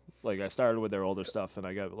 this year. Like I started with their older stuff, and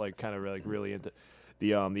I got like kind of like really into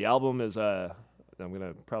the album is I'm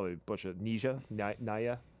gonna probably butcher it.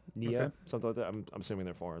 Naya, Okay. something like that. I'm assuming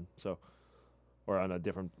they're foreign, so or on a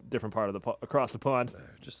different part of the across the pond.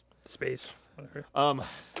 Just space. Whatever.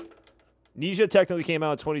 Nisha technically came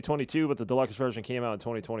out in 2022, but the deluxe version came out in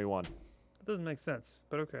 2021. That doesn't make sense,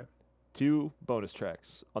 but okay. 2 bonus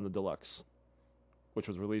tracks on the deluxe, which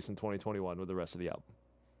was released in 2021 with the rest of the album.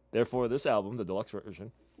 Therefore, this album, the deluxe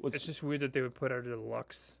version, was It's just weird that they would put out a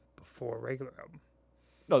deluxe before a regular album.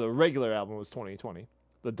 no, the regular album was 2020.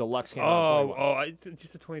 The deluxe came out in 2021. You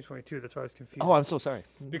said 2022. That's why I was confused. Oh, I'm so sorry.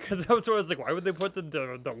 Because I was like, why would they put the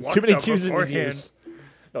deluxe Too many out twos in these beforehand? years.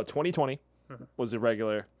 No, 2020 was the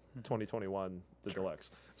regular, 2021 the deluxe.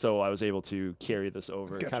 So I was able to carry this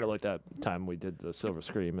over, Gotcha. kind of like that time we did the Silver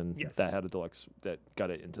Scream, and Yes. that had a deluxe that got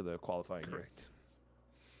it into the qualifying year.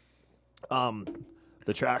 Correct.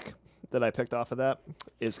 The track that I picked off of that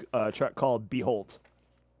is a track called Behold.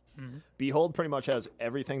 Mm-hmm. Behold pretty much has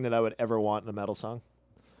everything that I would ever want in a metal song.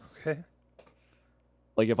 Okay.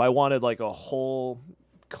 Like if I wanted like a whole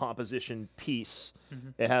composition piece,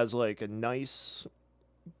 it has like a nice,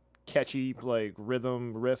 catchy like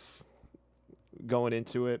rhythm riff going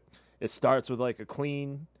into it. It starts with like a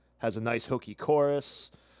clean, has a nice hooky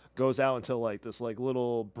chorus, goes out until like this like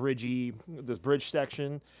little this bridge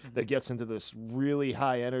section that gets into this really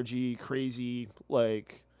high energy, crazy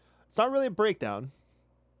like it's not really a breakdown,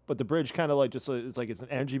 but the bridge kind of like just it's like it's an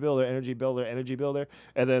energy builder, energy builder, energy builder,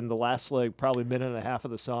 and then the last like probably minute and a half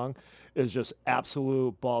of the song is just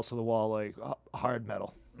absolute balls to the wall like hard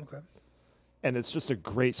metal. Okay. And it's just a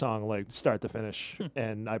great song, like start to finish.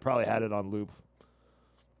 And I probably had it on loop,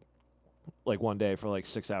 like one day for like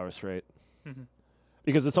 6 hours straight.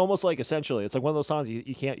 Because it's almost like essentially, it's like one of those songs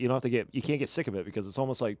you can't get sick of it because it's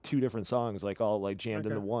almost like two different songs, like all like jammed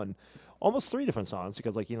into one, almost three different songs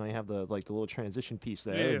because like you have the like the little transition piece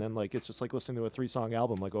there, and then like it's just like listening to a 3-song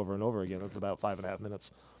album like over and over again. It's about 5.5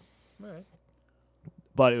 minutes. All right.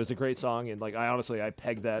 But it was a great song, and like I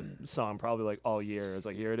pegged that song probably like all year. It's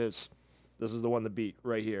like here it is. This is the one to beat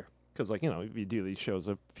right here. Because, like, you do these shows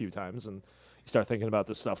a few times and you start thinking about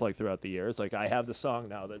this stuff, like, throughout the year. It's like, I have the song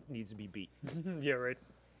now that needs to be beat. Yeah, right.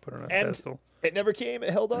 Put it on a And pedestal. it never came. It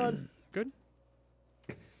held on. Good.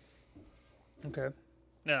 Okay.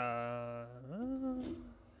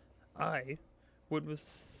 I went with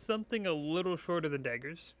something a little shorter than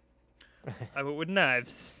daggers. I went with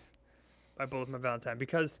Knives by Bullet for My Valentine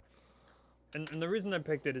because, and the reason I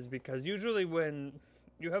picked it is because usually when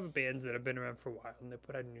you have bands that have been around for a while and they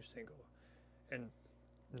put out a new single, and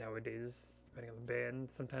nowadays, depending on the band,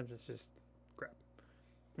 sometimes it's just crap.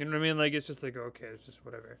 You know what I mean? Like, it's just like, okay, it's just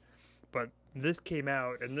whatever. But this came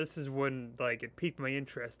out, and this is when, like, it piqued my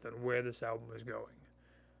interest on where this album was going.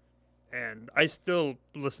 And I still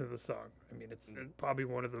listen to the song. I mean, it's probably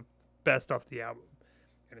one of the best off the album.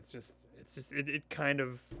 And it kind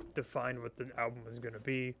of defined what the album was going to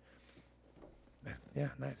be. Yeah,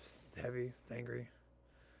 nice. It's heavy. It's angry.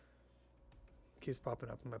 Keeps popping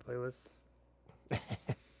up on my playlist.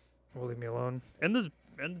 Won't leave me alone. And the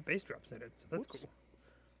bass drops in it, so that's cool.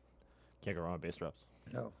 Can't go wrong with bass drops.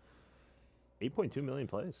 No. 8.2 million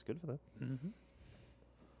plays. Good for them. Mm-hmm.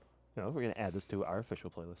 We're going to add this to our official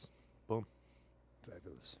playlist. Boom.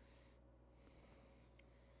 Fabulous.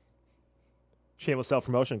 Shameless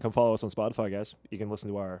self-promotion. Come follow us on Spotify, guys. You can listen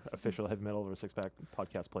to our official Heavy Metal Over Six-Pack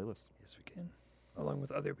podcast playlist. Yes, we can. Along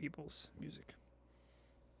with other people's music.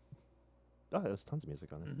 Oh, there's tons of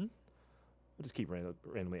music on there. Mm-hmm. We'll just keep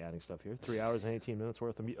randomly adding stuff here. 3 hours and 18 minutes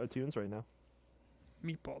worth of tunes right now.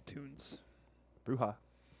 Meatball tunes. Bruja.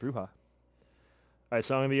 All right,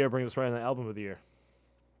 Song of the Year brings us right on the Album of the Year.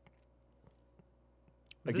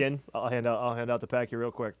 Again, I'll hand out the pack here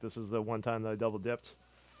real quick. This is the one time that I double dipped.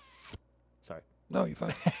 Sorry. No, you're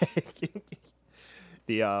fine.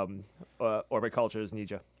 The Orbit Culture's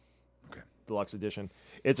Nija. Okay. Deluxe edition.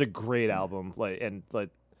 It's a great album.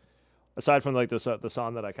 Aside from like the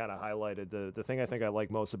song that I kind of highlighted, the thing I think I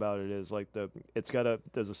like most about it is like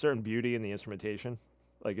there's a certain beauty in the instrumentation.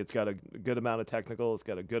 Like it's got a good amount of technical, it's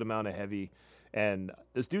got a good amount of heavy, and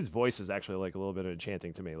this dude's voice is actually like a little bit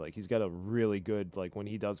enchanting to me. Like he's got a really good, like when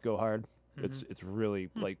he does go hard, it's really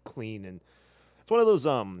like clean, and it's one of those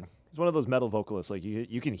metal vocalists like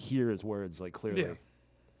you can hear his words like clearly. Yeah.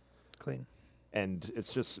 Clean. And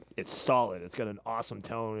it's solid. It's got an awesome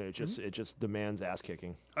tone. And it just demands ass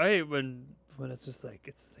kicking. I hate when it's like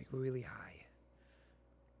really high.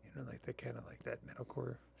 You know, like the kind of like that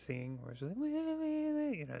metalcore singing where it's just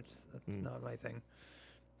like, that's not my thing.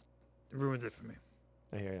 It ruins it for me.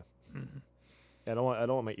 I hear you. Mm-hmm. I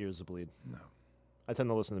don't want my ears to bleed. No. I tend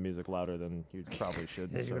to listen to music louder than you probably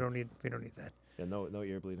should. Yeah, so. we don't need that. Yeah, no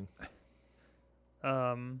ear bleeding.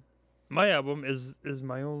 My album is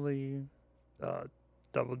my only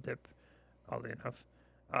double dip, oddly enough.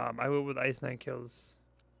 I went with Ice Nine Kills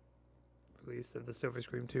release of the Silver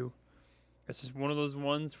Scream 2. It's just one of those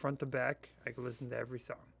ones, front to back. I can listen to every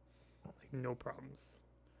song. Like, no problems.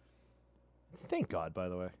 Thank God, by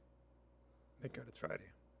the way. Thank God it's Friday.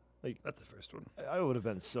 Like, that's the first one. I would have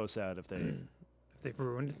been so sad if they... if they've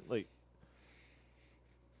ruined. Like...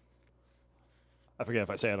 I forget if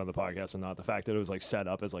I say it on the podcast or not. The fact that it was like set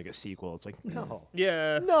up as like a sequel. It's like, no.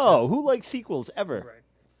 Yeah. No. Who likes sequels ever?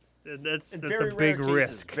 Right. That's a very big rare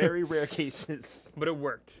cases, risk. Very rare cases. But it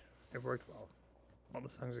worked. It worked well. All the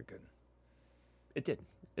songs are good. It did.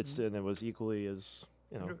 And it was equally as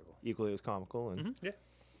comical and yeah.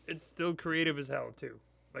 It's still creative as hell too.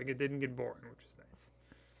 Like it didn't get boring, which is nice.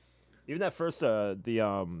 Even that first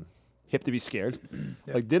hip to be scared.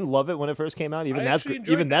 Like, didn't love it when it first came out. Even I that's actually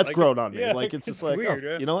enjoyed even it. that's Like, grown on me. yeah, Like, it's just it's like, weird, oh,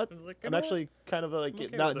 yeah. you know what? I was like, you I'm know what? actually kind of like I'm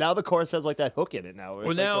okay now. with it. Now the chorus has like that hook in it. Now. where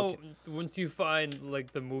Well, it's like, now okay. once you find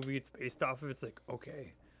like the movie it's based off of, it's like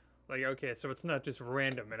okay, so it's not just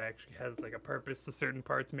random. It actually has like a purpose. The certain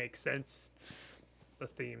parts make sense. The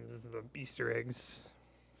themes, the Easter eggs.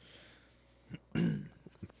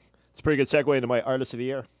 It's a pretty good segue into my artist of the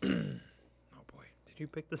year. Oh boy, did you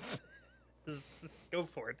pick this? Go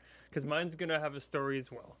for it, because mine's gonna have a story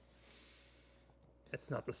as well. It's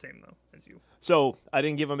not the same though as you. So I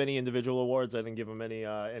didn't give him any individual awards. I didn't give him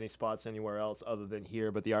any spots anywhere else other than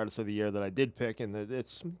here. But the artist of the year that I did pick, and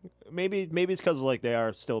it's maybe it's because like they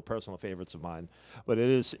are still personal favorites of mine. But it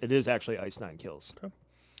is actually Ice Nine Kills. Okay.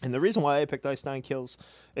 And the reason why I picked Ice Nine Kills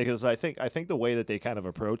is because I think the way that they kind of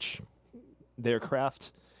approach their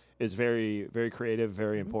craft is very very creative,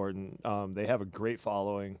 very important. They have a great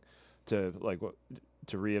following.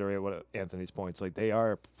 To reiterate what Anthony's points, like they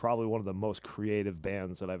are probably one of the most creative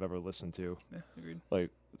bands that I've ever listened to. Yeah, agreed.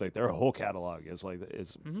 Like their whole catalog is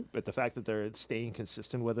but the fact that they're staying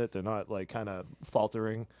consistent with it, they're not like kind of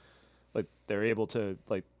faltering. Like they're able to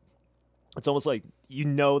like, it's almost like you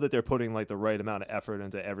know that they're putting like the right amount of effort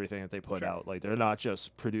into everything that they put Sure. out. Like they're not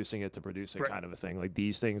just producing it to produce it Right. kind of a thing. Like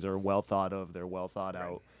these things are well thought of, they're well thought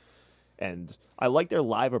out. And I like their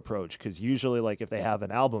live approach because usually, like, if they have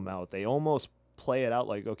an album out, they almost play it out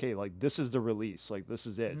like, okay, like, this is the release. Like, this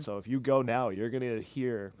is it. So if you go now, you're going to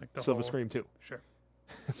hear Like the Silver whole- Scream 2. Sure.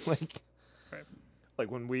 like, Right.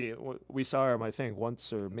 like when we saw them, I think,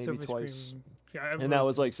 once or maybe Silver twice. Scream. Yeah, And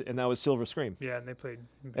that was Silver Scream. Yeah, and they played.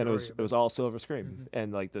 And it was all Silver Scream.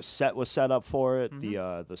 And, like, the set was set up for it.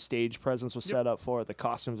 The stage presence was Yep. set up for it. The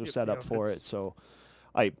costumes were Yep, set the up for it. outfits. So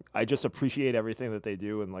I just appreciate everything that they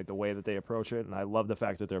do and like the way that they approach it, and I love the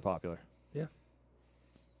fact that they're popular. Yeah.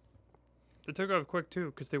 They took off quick too,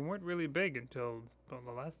 because they weren't really big until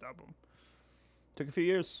the last album. Took a few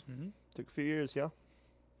years. Mhm. Took a few years, yeah.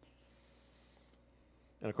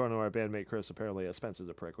 And according to our bandmate Chris, apparently Spencer's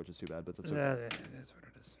a prick, which is too bad, but that's okay. Yeah, that's what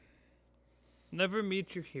it is. Never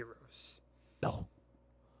meet your heroes. No.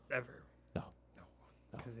 Ever. No. No.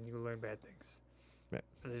 Because then you learn bad things. Right.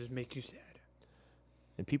 And they just make you sad.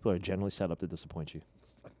 And people are generally set up to disappoint you.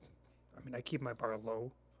 I mean, I keep my bar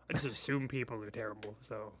low. I just assume people are terrible,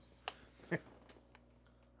 so.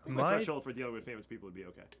 My threshold for dealing with famous people would be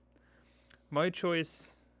okay. My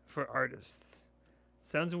choice for artists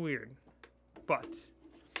sounds weird, but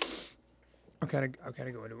I'll kind of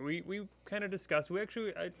go into it. We kind of discussed. We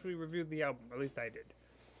actually reviewed the album. At least I did.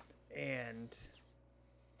 And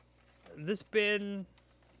this band,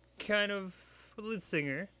 kind of lead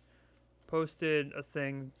singer, posted a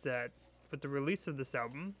thing that with the release of this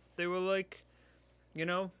album, they were like, you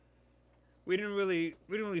know, we didn't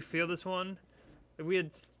really feel this one. We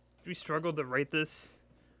struggled to write this,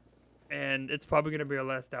 and it's probably gonna be our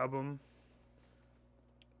last album.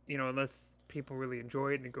 You know, unless people really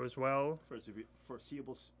enjoy it and it goes well.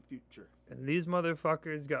 Foreseeable future. And these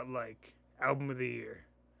motherfuckers got like album of the year.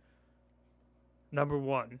 Number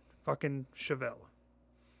 1, fucking Chevelle.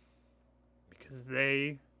 Because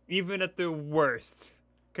they, even at their worst,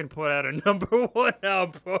 can put out a number 1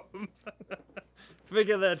 album.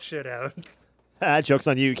 Figure that shit out. Joke's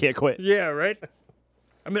on you. You can't quit. Yeah, right?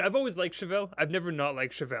 I mean, I've always liked Chevelle. I've never not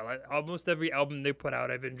liked Chevelle. Almost every album they put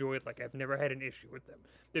out, I've enjoyed. Like, I've never had an issue with them.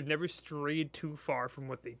 They've never strayed too far from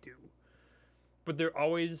what they do. But they're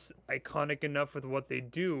always iconic enough with what they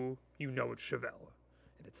do, you know it's Chevelle.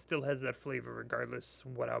 And it still has that flavor regardless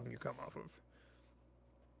what album you come off of.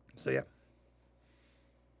 So, yeah.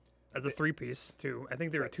 As a 3-piece, too. I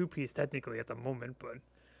think they're a 2-piece technically at the moment, but...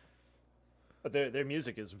 their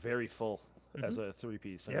music is very full as a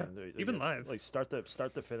 3-piece. Yeah, even get- live. Like start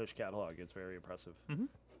to finish catalog, it's very impressive. Mhm.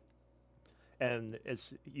 And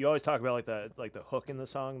it's you always talk about like the hook in the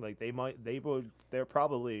song. Like they're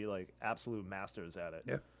probably like absolute masters at it.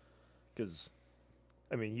 Yeah. Because,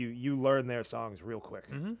 I mean, you learn their songs real quick.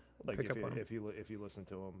 Mhm. Like Pick if up on 'em. if you listen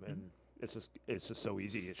to them, and it's just so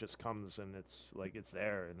easy. It just comes and it's like it's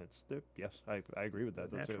there and it's there. Yes, I agree with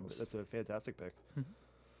that. Naturals. That's a fantastic pick.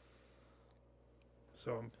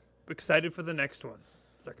 So I'm excited for the next one.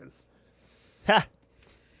 Suckers. Ha!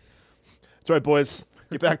 That's right, boys.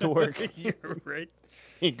 Get back to work. You're right.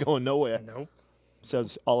 Ain't going nowhere. Nope.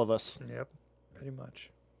 Says all of us. Yep. Pretty much.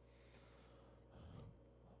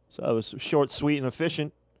 So it was short, sweet, and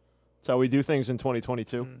efficient. That's how we do things in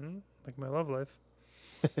 2022. Mm-hmm. Like my love life.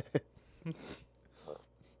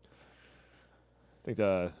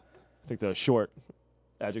 I think the short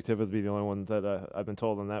adjective would be the only one that I've been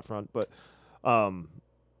told on that front. But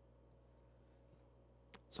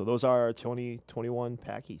So those are our 2021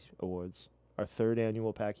 Packy Awards, our third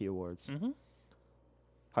annual Packy Awards. Mm-hmm.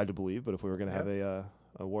 Hard to believe, but if we were going to have a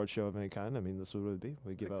award show of any kind, I mean, this would what it would be.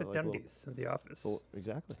 We'd give Like out the like Dundies in The Office.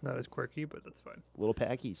 exactly It's not as quirky, but that's fine. little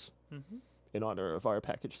Packies Mm-hmm. in honor of our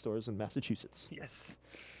package stores in Massachusetts. Yes.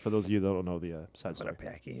 For those of you that don't know the side What story. a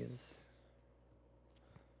Packy is.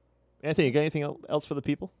 Anthony, you got anything else for the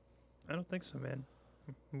people? I don't think so, man.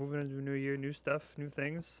 Moving into a new year, new stuff, new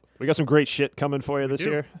things. We got some great shit coming for you this do.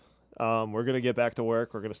 year. We're gonna get back to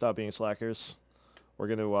work. We're gonna stop being slackers. We're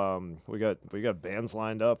gonna we got bands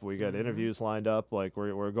lined up. We got interviews lined up. Like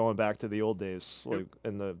we're going back to the old days. Yep. Like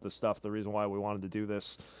and the stuff. The reason why we wanted to do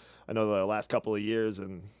this. I know the last couple of years,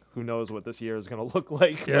 and who knows what this year is gonna look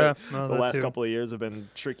like. Yeah, but no, the that last too. couple of years have been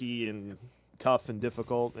tricky and tough and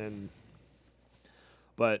difficult.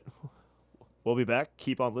 But we'll be back.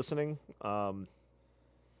 Keep on listening.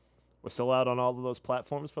 We're still out on all of those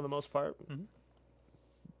platforms for the most part. Mhm.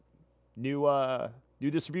 New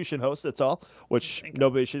distribution host. That's all. Which Thank God.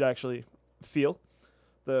 nobody should actually feel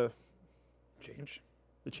the Change.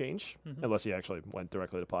 change Mhm. unless you actually went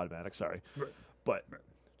directly to Podomatic. Sorry, Right. but Right.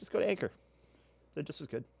 just go to Anchor. They're just as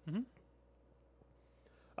good. Mhm.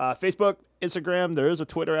 Facebook, Instagram. There is a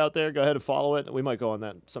Twitter out there. Go ahead and follow it. We might go on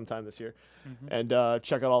that sometime this year, and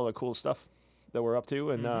check out all the cool stuff that we're up to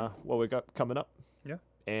and what we got coming up. Yeah.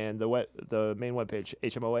 And the main webpage,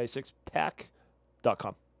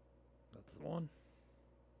 hmoa6pack.com. That's the one.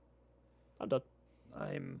 I'm done.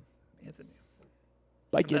 I'm Anthony.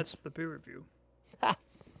 Bye, And kids. that's the peer review.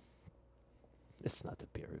 It's not the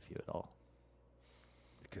peer review at all.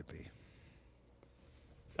 It could be.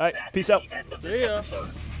 All right. Peace out. The end of this episode.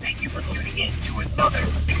 Thank you for tuning in to another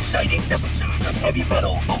exciting episode of Heavy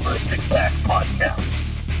Metal Over a Six Pack podcast.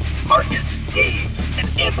 Marcus, Dave, and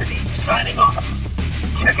Anthony signing off.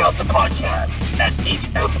 Check out the podcast at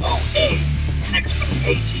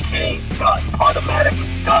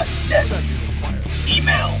hmoa6pack.podomatic.net.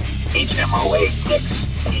 Email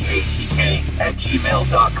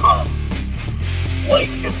hmoa6pack@gmail.com. Like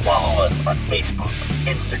and follow us on Facebook,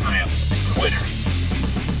 Instagram, and Twitter.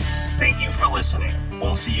 Thank you for listening.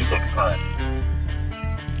 We'll see you next time.